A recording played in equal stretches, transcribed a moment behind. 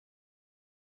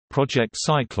Project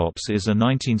Cyclops is a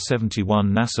 1971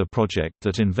 NASA project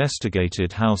that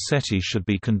investigated how SETI should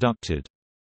be conducted.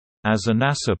 As a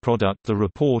NASA product, the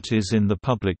report is in the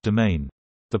public domain.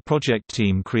 The project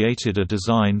team created a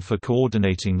design for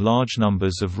coordinating large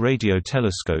numbers of radio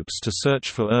telescopes to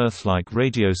search for Earth-like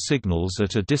radio signals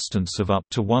at a distance of up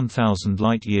to 1,000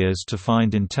 light-years to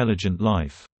find intelligent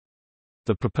life.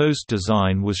 The proposed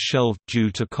design was shelved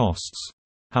due to costs.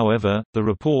 However, the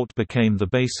report became the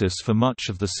basis for much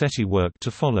of the SETI work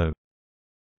to follow.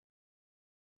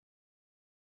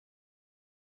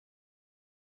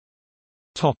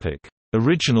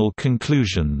 Original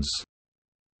conclusions.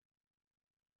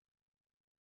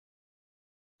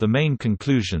 The main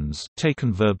conclusions,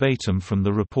 taken verbatim from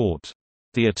the report.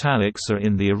 The italics are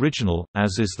in the original,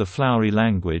 as is the flowery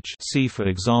language, see for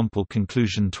example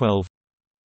conclusion 12.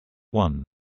 1.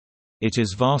 It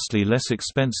is vastly less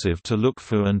expensive to look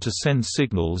for and to send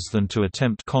signals than to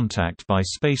attempt contact by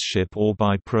spaceship or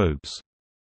by probes.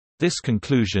 This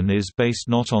conclusion is based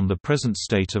not on the present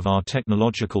state of our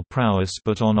technological prowess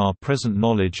but on our present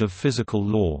knowledge of physical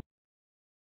law.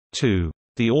 2.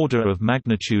 The order of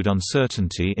magnitude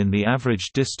uncertainty in the average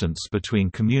distance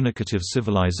between communicative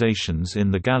civilizations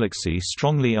in the galaxy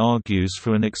strongly argues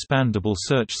for an expandable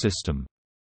search system.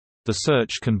 The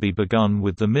search can be begun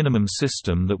with the minimum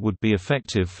system that would be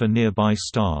effective for nearby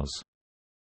stars.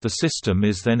 The system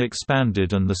is then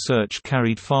expanded and the search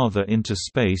carried farther into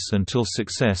space until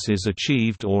success is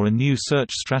achieved or a new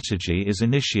search strategy is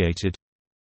initiated.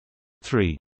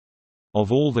 3.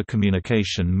 Of all the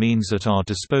communication means at our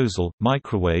disposal,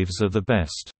 microwaves are the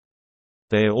best.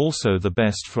 They are also the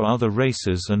best for other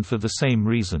races and for the same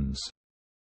reasons.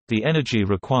 The energy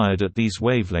required at these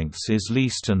wavelengths is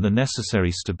least and the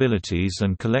necessary stabilities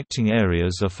and collecting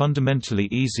areas are fundamentally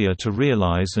easier to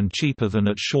realize and cheaper than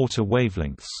at shorter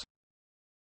wavelengths.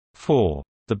 4.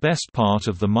 The best part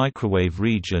of the microwave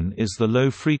region is the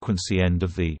low-frequency end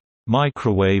of the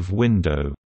microwave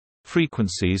window,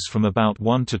 frequencies from about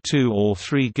 1 to 2 or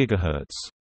 3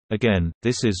 GHz. Again,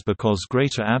 this is because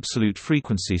greater absolute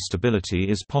frequency stability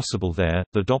is possible there,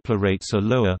 the Doppler rates are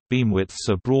lower, beamwidths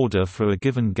are broader for a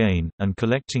given gain, and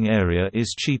collecting area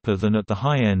is cheaper than at the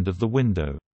high end of the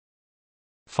window.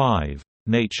 5.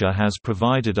 Nature has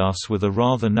provided us with a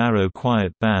rather narrow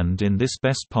quiet band in this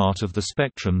best part of the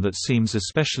spectrum that seems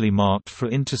especially marked for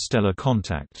interstellar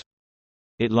contact.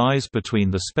 It lies between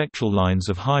the spectral lines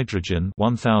of hydrogen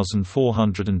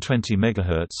 1420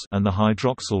 MHz and the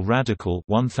hydroxyl radical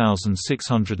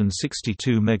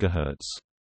 1662 MHz.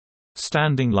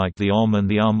 Standing like the ohm and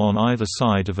the on either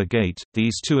side of a gate,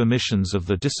 these two emissions of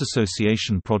the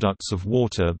dissociation products of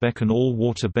water beckon all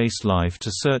water-based life to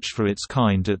search for its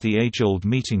kind at the age-old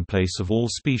meeting place of all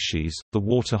species, the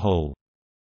water hole.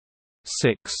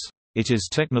 6. It is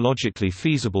technologically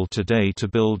feasible today to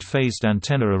build phased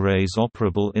antenna arrays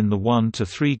operable in the 1 to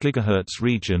 3 GHz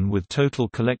region with total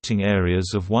collecting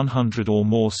areas of 100 or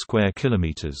more square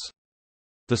kilometers.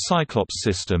 The Cyclops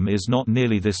system is not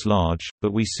nearly this large,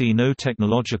 but we see no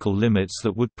technological limits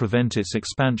that would prevent its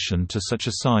expansion to such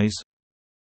a size.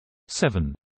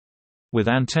 7. With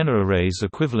antenna arrays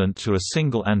equivalent to a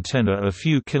single antenna a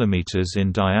few kilometers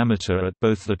in diameter at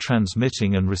both the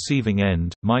transmitting and receiving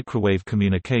end, microwave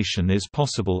communication is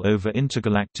possible over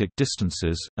intergalactic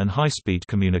distances, and high-speed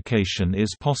communication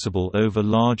is possible over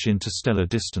large interstellar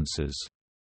distances.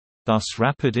 Thus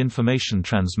rapid information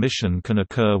transmission can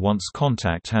occur once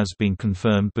contact has been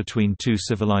confirmed between two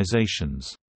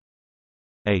civilizations.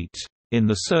 8. In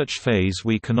the search phase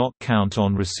we cannot count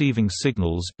on receiving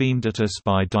signals beamed at us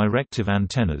by directive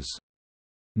antennas.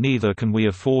 Neither can we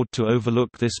afford to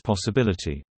overlook this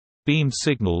possibility. Beamed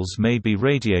signals may be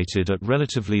radiated at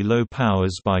relatively low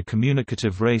powers by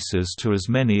communicative races to as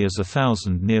many as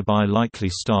 1,000 nearby likely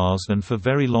stars and for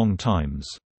very long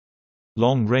times.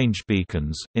 Long-range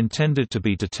beacons, intended to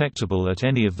be detectable at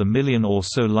any of the million or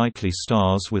so likely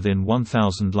stars within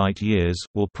 1,000 light-years,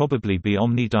 will probably be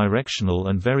omnidirectional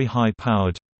and very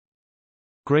high-powered.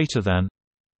 Greater than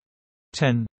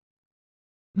 10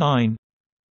 9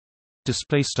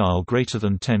 displaystyle greater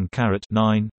than 10 caret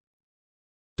 9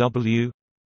 W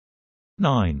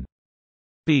 9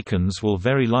 beacons will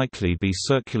very likely be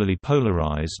circularly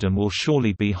polarized and will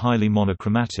surely be highly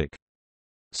monochromatic.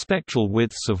 Spectral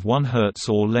widths of 1 Hz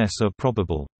or less are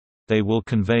probable. They will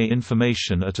convey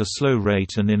information at a slow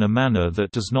rate and in a manner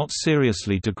that does not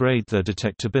seriously degrade their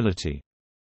detectability.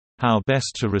 How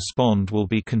best to respond will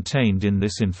be contained in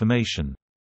this information.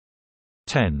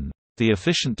 10. The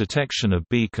efficient detection of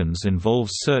beacons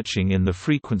involves searching in the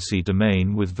frequency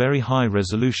domain with very high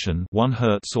resolution 1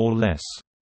 Hz or less.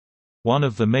 One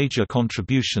of the major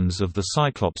contributions of the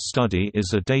Cyclops study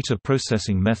is a data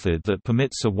processing method that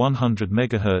permits a 100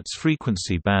 MHz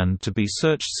frequency band to be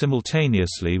searched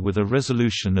simultaneously with a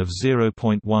resolution of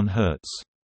 0.1 Hz.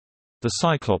 The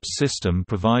Cyclops system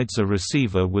provides a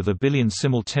receiver with a billion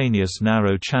simultaneous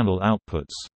narrow channel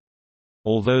outputs.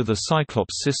 Although the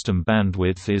Cyclops system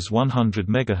bandwidth is 100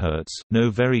 MHz, no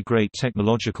very great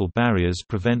technological barriers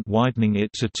prevent widening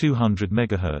it to 200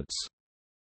 MHz.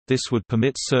 This would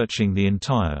permit searching the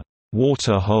entire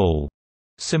water hole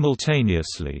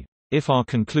simultaneously. If our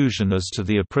conclusion as to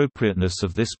the appropriateness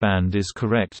of this band is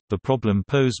correct, the problem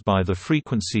posed by the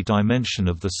frequency dimension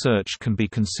of the search can be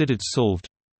considered solved.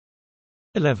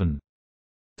 11.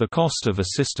 The cost of a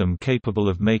system capable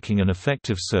of making an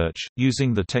effective search,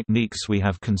 using the techniques we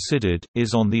have considered,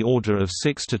 is on the order of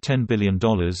 $6 to $10 billion,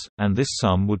 and this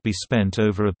sum would be spent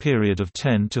over a period of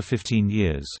 10 to 15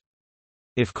 years.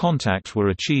 If contact were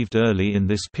achieved early in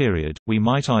this period, we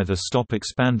might either stop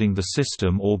expanding the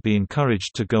system or be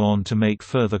encouraged to go on to make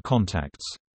further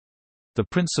contacts. The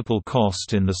principal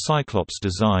cost in the Cyclops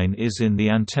design is in the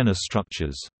antenna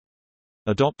structures.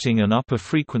 Adopting an upper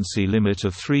frequency limit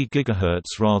of 3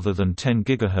 GHz rather than 10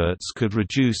 GHz could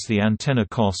reduce the antenna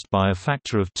cost by a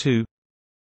factor of 2.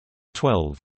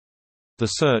 12. The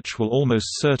search will almost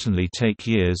certainly take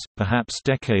years, perhaps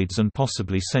decades and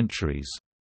possibly centuries.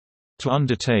 To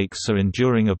undertake so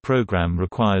enduring a program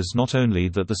requires not only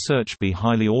that the search be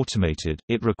highly automated,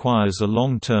 it requires a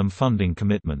long-term funding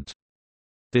commitment.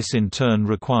 This in turn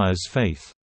requires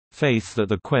faith. Faith that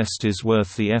the quest is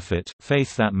worth the effort,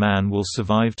 faith that man will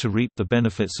survive to reap the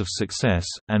benefits of success,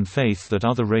 and faith that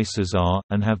other races are,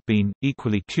 and have been,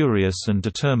 equally curious and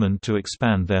determined to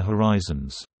expand their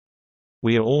horizons.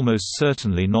 We are almost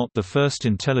certainly not the first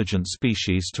intelligent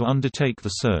species to undertake the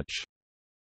search.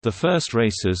 The first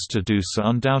races to do so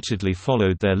undoubtedly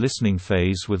followed their listening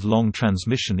phase with long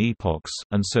transmission epochs,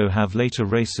 and so have later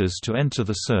races to enter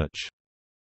the search.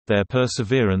 Their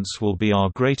perseverance will be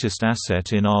our greatest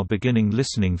asset in our beginning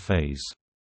listening phase.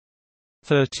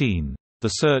 13. The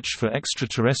search for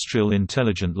extraterrestrial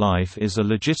intelligent life is a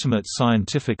legitimate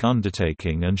scientific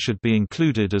undertaking and should be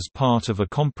included as part of a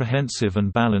comprehensive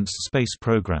and balanced space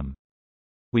program.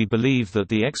 We believe that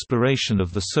the exploration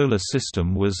of the Solar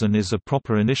System was and is a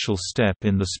proper initial step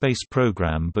in the space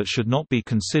program but should not be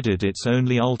considered its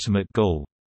only ultimate goal.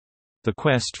 The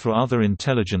quest for other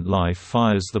intelligent life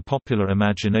fires the popular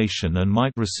imagination and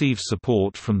might receive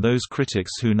support from those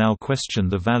critics who now question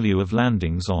the value of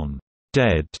landings on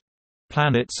dead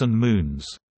planets and moons.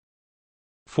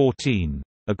 14.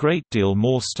 A great deal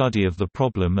more study of the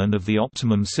problem and of the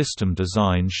optimum system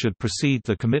design should precede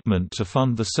the commitment to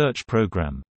fund the search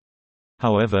program.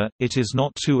 However, it is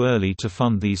not too early to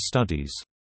fund these studies.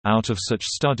 Out of such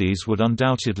studies would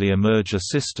undoubtedly emerge a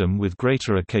system with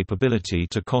greater a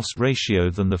capability-to-cost ratio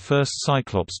than the first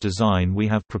Cyclops design we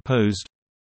have proposed.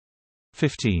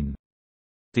 15.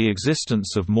 The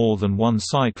existence of more than one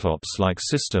Cyclops-like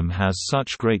system has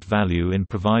such great value in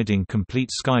providing complete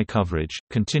sky coverage,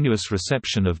 continuous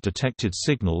reception of detected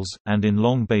signals, and in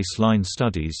long baseline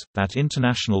studies, that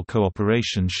international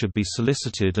cooperation should be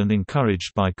solicited and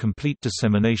encouraged by complete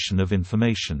dissemination of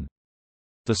information.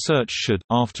 The search should,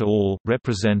 after all,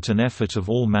 represent an effort of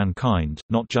all mankind,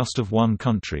 not just of one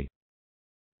country.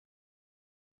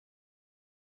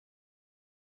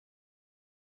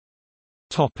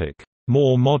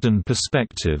 More modern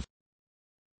perspective.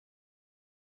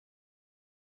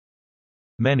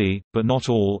 Many, but not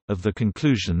all, of the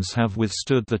conclusions have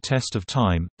withstood the test of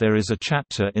time. There is a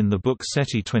chapter in the book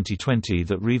SETI 2020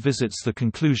 that revisits the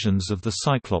conclusions of the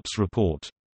Cyclops report.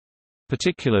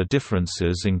 Particular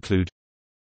differences include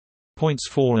Points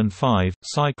 4 and 5,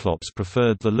 Cyclops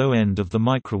preferred the low end of the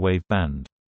microwave band.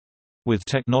 With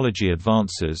technology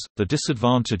advances, the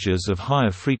disadvantages of higher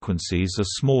frequencies are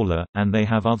smaller, and they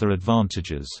have other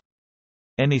advantages.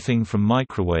 Anything from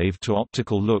microwave to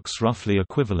optical looks roughly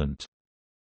equivalent.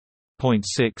 Point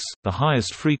 6, the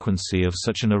highest frequency of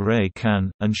such an array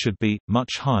can, and should be,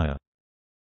 much higher.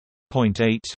 Point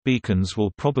 8, beacons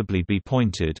will probably be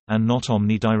pointed, and not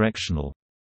omnidirectional.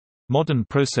 Modern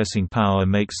processing power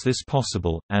makes this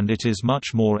possible, and it is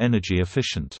much more energy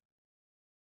efficient.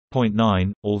 Point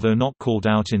 9, although not called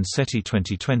out in SETI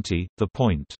 2020, the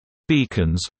point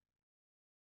beacons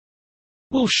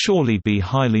will surely be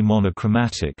highly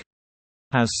monochromatic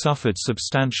has suffered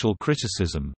substantial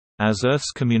criticism. As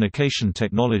Earth's communication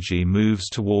technology moves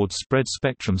toward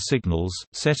spread-spectrum signals,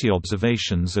 SETI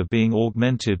observations are being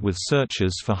augmented with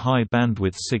searches for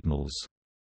high-bandwidth signals.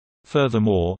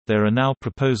 Furthermore, there are now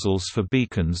proposals for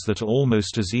beacons that are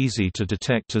almost as easy to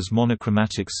detect as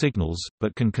monochromatic signals,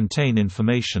 but can contain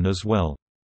information as well.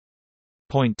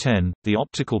 Point 10. The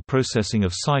optical processing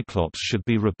of Cyclops should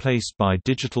be replaced by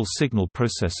digital signal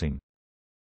processing.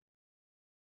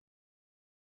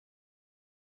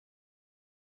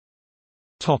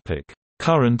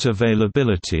 Current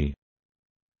availability.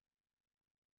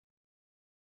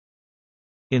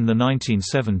 In the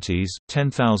 1970s,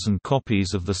 10,000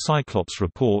 copies of the Cyclops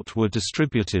report were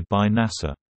distributed by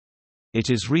NASA. It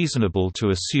is reasonable to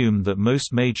assume that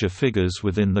most major figures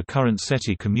within the current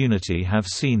SETI community have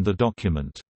seen the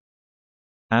document.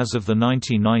 As of the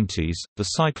 1990s, the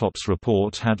Cyclops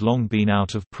report had long been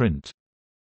out of print.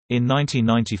 In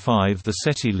 1995, the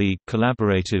SETI League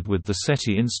collaborated with the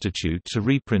SETI Institute to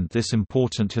reprint this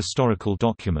important historical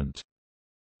document.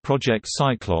 Project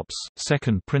Cyclops,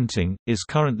 second printing, is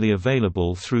currently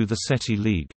available through the SETI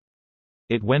League.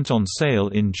 It went on sale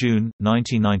in June,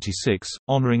 1996,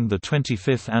 honoring the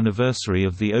 25th anniversary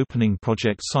of the opening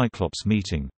Project Cyclops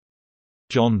meeting.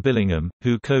 John Billingham,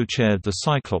 who co-chaired the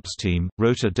Cyclops team,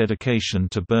 wrote a dedication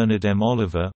to Bernard M.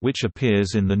 Oliver, which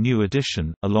appears in the new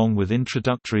edition, along with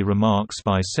introductory remarks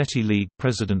by SETI League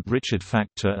President Richard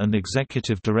Factor and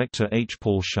Executive Director H.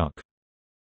 Paul Schuck.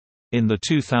 In the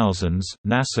 2000s,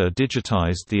 NASA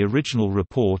digitized the original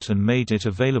report and made it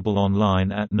available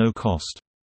online at no cost.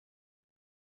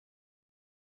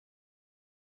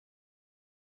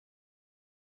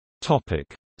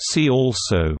 See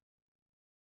also: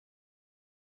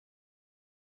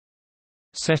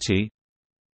 SETI,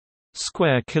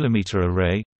 Square Kilometre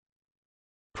Array,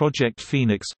 Project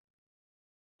Phoenix,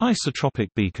 Isotropic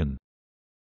beacon.